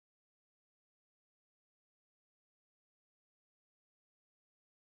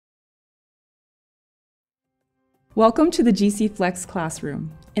Welcome to the GC Flex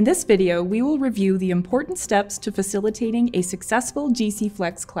Classroom. In this video, we will review the important steps to facilitating a successful GC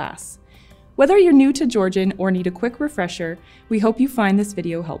Flex class. Whether you're new to Georgian or need a quick refresher, we hope you find this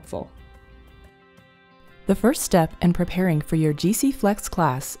video helpful. The first step in preparing for your GC Flex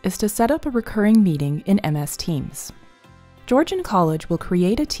class is to set up a recurring meeting in MS Teams. Georgian College will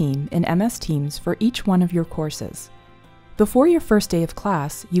create a team in MS Teams for each one of your courses. Before your first day of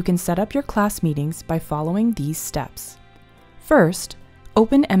class, you can set up your class meetings by following these steps. First,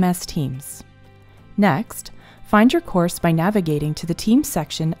 open MS Teams. Next, find your course by navigating to the Teams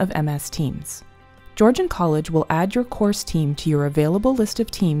section of MS Teams. Georgian College will add your course team to your available list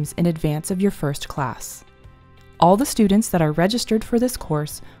of teams in advance of your first class. All the students that are registered for this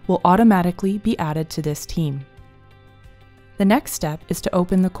course will automatically be added to this team. The next step is to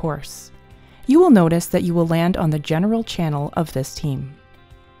open the course. You will notice that you will land on the general channel of this team.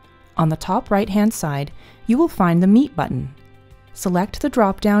 On the top right-hand side, you will find the Meet button. Select the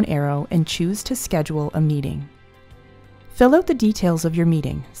drop-down arrow and choose to schedule a meeting. Fill out the details of your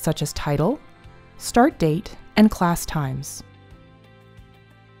meeting, such as title, start date, and class times.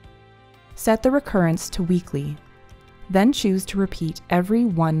 Set the recurrence to weekly, then choose to repeat every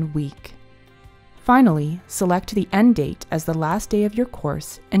 1 week. Finally, select the end date as the last day of your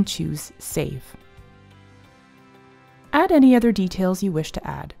course and choose Save. Add any other details you wish to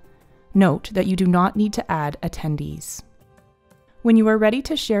add. Note that you do not need to add attendees. When you are ready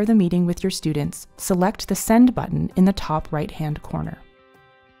to share the meeting with your students, select the Send button in the top right-hand corner.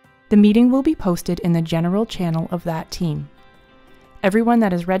 The meeting will be posted in the general channel of that team. Everyone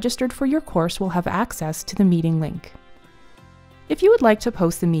that is registered for your course will have access to the meeting link. If you would like to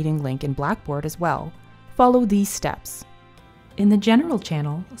post the meeting link in Blackboard as well, follow these steps. In the General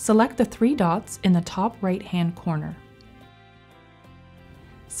channel, select the 3 dots in the top right-hand corner.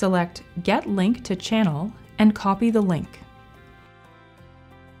 Select Get Link to Channel and copy the link.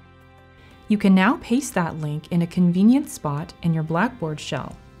 You can now paste that link in a convenient spot in your Blackboard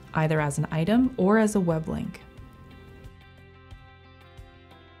shell, either as an item or as a web link.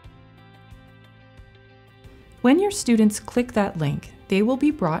 When your students click that link, they will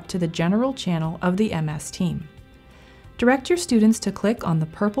be brought to the general channel of the MS team. Direct your students to click on the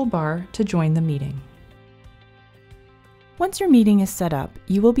purple bar to join the meeting. Once your meeting is set up,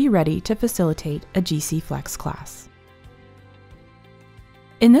 you will be ready to facilitate a GC Flex class.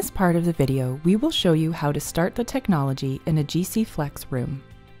 In this part of the video, we will show you how to start the technology in a GC Flex room.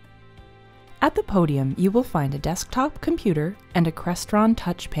 At the podium, you will find a desktop computer and a Crestron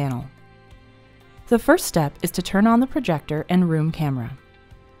touch panel. The first step is to turn on the projector and room camera.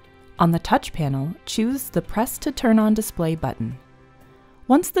 On the touch panel, choose the Press to Turn On Display button.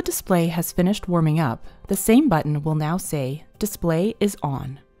 Once the display has finished warming up, the same button will now say, Display is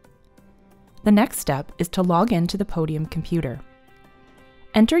on. The next step is to log into the podium computer.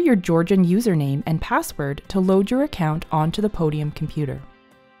 Enter your Georgian username and password to load your account onto the podium computer.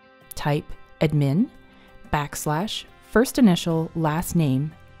 Type admin, / first initial, last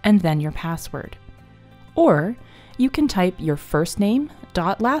name, and then your password. Or you can type your first name,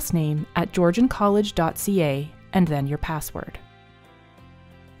 last name at georgiancollege.ca and then your password.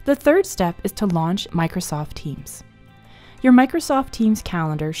 The third step is to launch Microsoft Teams. Your Microsoft Teams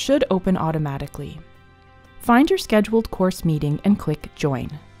calendar should open automatically. Find your scheduled course meeting and click Join.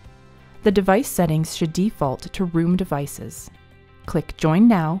 The device settings should default to room devices. Click Join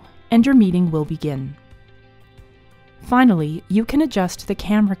Now and your meeting will begin. Finally, you can adjust the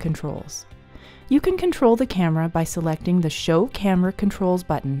camera controls. You can control the camera by selecting the Show Camera Controls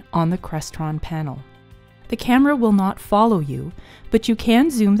button on the Crestron panel. The camera will not follow you, but you can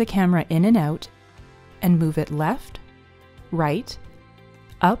zoom the camera in and out and move it left, right,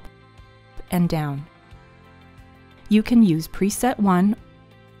 up, and down. You can use Preset 1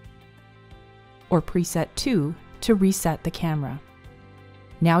 or Preset 2 to reset the camera.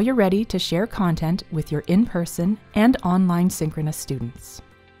 Now you're ready to share content with your in-person and online synchronous students.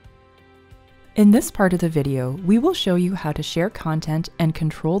 In this part of the video, we will show you how to share content and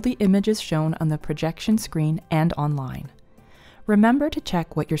control the images shown on the projection screen and online. Remember to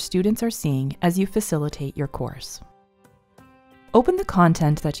check what your students are seeing as you facilitate your course. Open the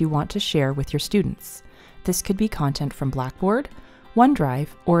content that you want to share with your students. This could be content from Blackboard, OneDrive,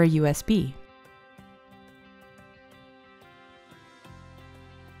 or a USB.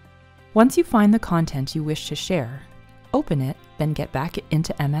 Once you find the content you wish to share, open it, then get back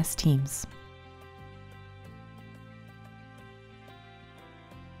into MS Teams.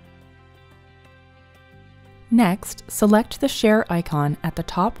 Next, select the Share icon at the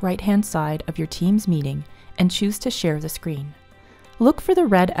top right-hand side of your Teams meeting and choose to share the screen. Look for the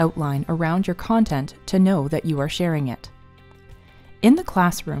red outline around your content to know that you are sharing it. In the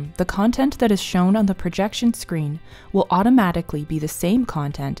classroom, the content that is shown on the projection screen will automatically be the same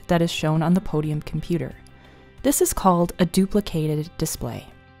content that is shown on the podium computer. This is called a duplicated display.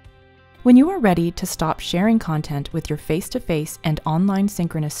 When you are ready to stop sharing content with your face-to-face and online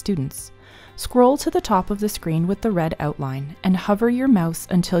synchronous students, scroll to the top of the screen with the red outline and hover your mouse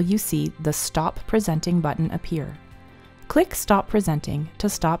until you see the Stop Presenting button appear. Click Stop Presenting to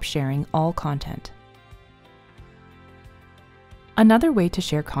stop sharing all content. Another way to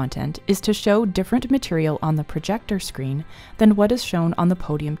share content is to show different material on the projector screen than what is shown on the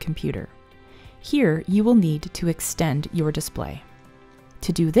podium computer. Here, you will need to extend your display.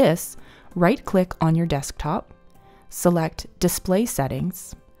 To do this, right-click on your desktop, select Display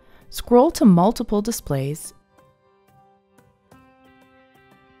Settings, scroll to Multiple Displays,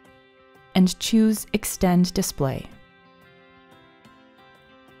 and choose Extend Display.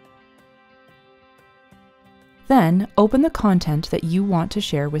 Then, open the content that you want to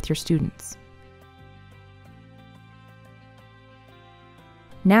share with your students.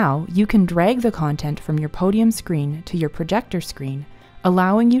 Now, you can drag the content from your podium screen to your projector screen,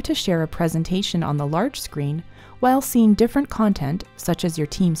 allowing you to share a presentation on the large screen while seeing different content, such as your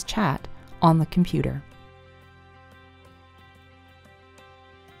team's chat, on the computer.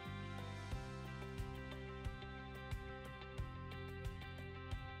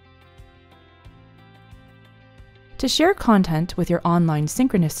 To share content with your online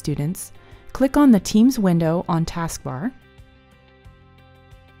synchronous students, click on the Teams window on Taskbar,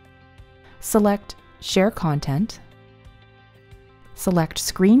 select Share Content, select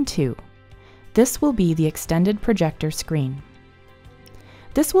Screen 2. This will be the extended projector screen.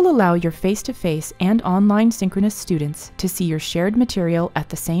 This will allow your face-to-face and online synchronous students to see your shared material at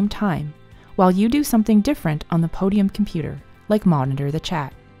the same time, while you do something different on the podium computer, like monitor the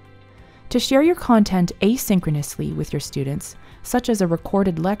chat. To share your content asynchronously with your students, such as a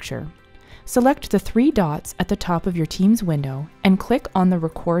recorded lecture, select the 3 dots at the top of your Teams window and click on the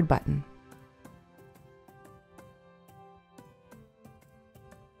Record button.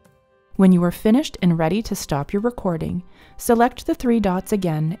 When you are finished and ready to stop your recording, select the 3 dots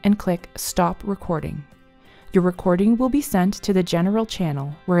again and click Stop Recording. Your recording will be sent to the general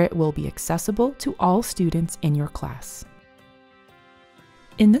channel where it will be accessible to all students in your class.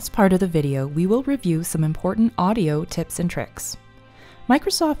 In this part of the video, we will review some important audio tips and tricks.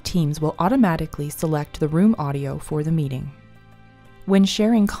 Microsoft Teams will automatically select the room audio for the meeting. When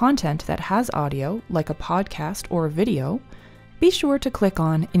sharing content that has audio, like a podcast or a video, be sure to click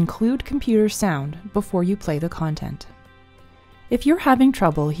on Include Computer Sound before you play the content. If you're having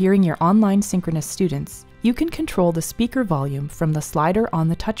trouble hearing your online synchronous students, you can control the speaker volume from the slider on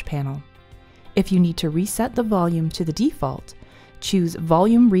the touch panel. If you need to reset the volume to the default, choose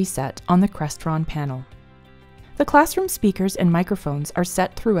Volume Reset on the Crestron panel. The classroom speakers and microphones are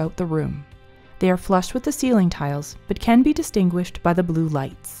set throughout the room. They are flush with the ceiling tiles, but can be distinguished by the blue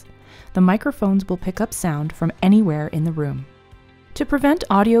lights. The microphones will pick up sound from anywhere in the room. To prevent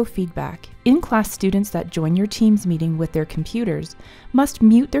audio feedback, in-class students that join your Teams meeting with their computers must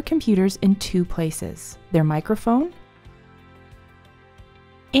mute their computers in 2 places: their microphone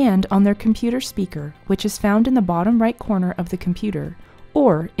and on their computer speaker, which is found in the bottom right corner of the computer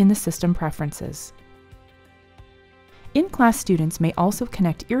or in the system preferences. In-class students may also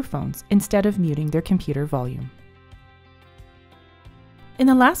connect earphones instead of muting their computer volume. In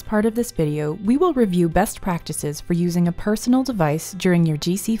the last part of this video, we will review best practices for using a personal device during your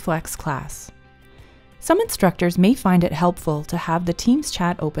GC Flex class. Some instructors may find it helpful to have the Teams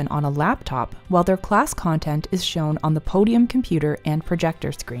chat open on a laptop while their class content is shown on the podium computer and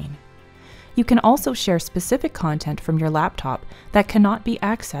projector screen. You can also share specific content from your laptop that cannot be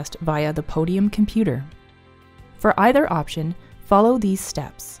accessed via the podium computer. For either option, follow these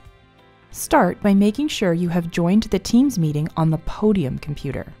steps. Start by making sure you have joined the Teams meeting on the podium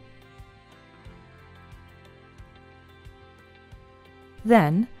computer.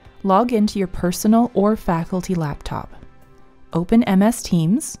 Then, log into your personal or faculty laptop. Open MS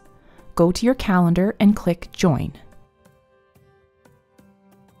Teams, go to your calendar and click Join.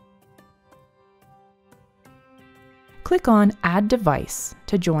 Click on Add Device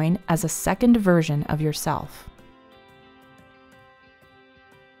to join as a second version of yourself.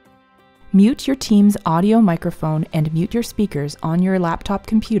 Mute your Teams audio microphone and mute your speakers on your laptop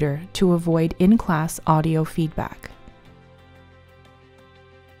computer to avoid in-class audio feedback.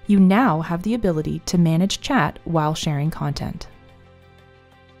 You now have the ability to manage chat while sharing content.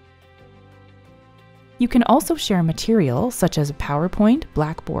 You can also share material such as PowerPoint,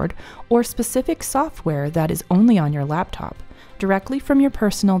 Blackboard, or specific software that is only on your laptop, directly from your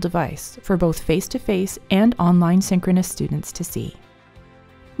personal device for both face-to-face and online synchronous students to see.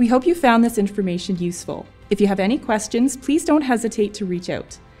 We hope you found this information useful. If you have any questions, please don't hesitate to reach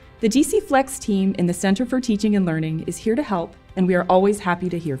out. The GC Flex team in the Center for Teaching and Learning is here to help, and we are always happy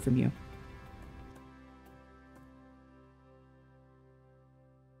to hear from you.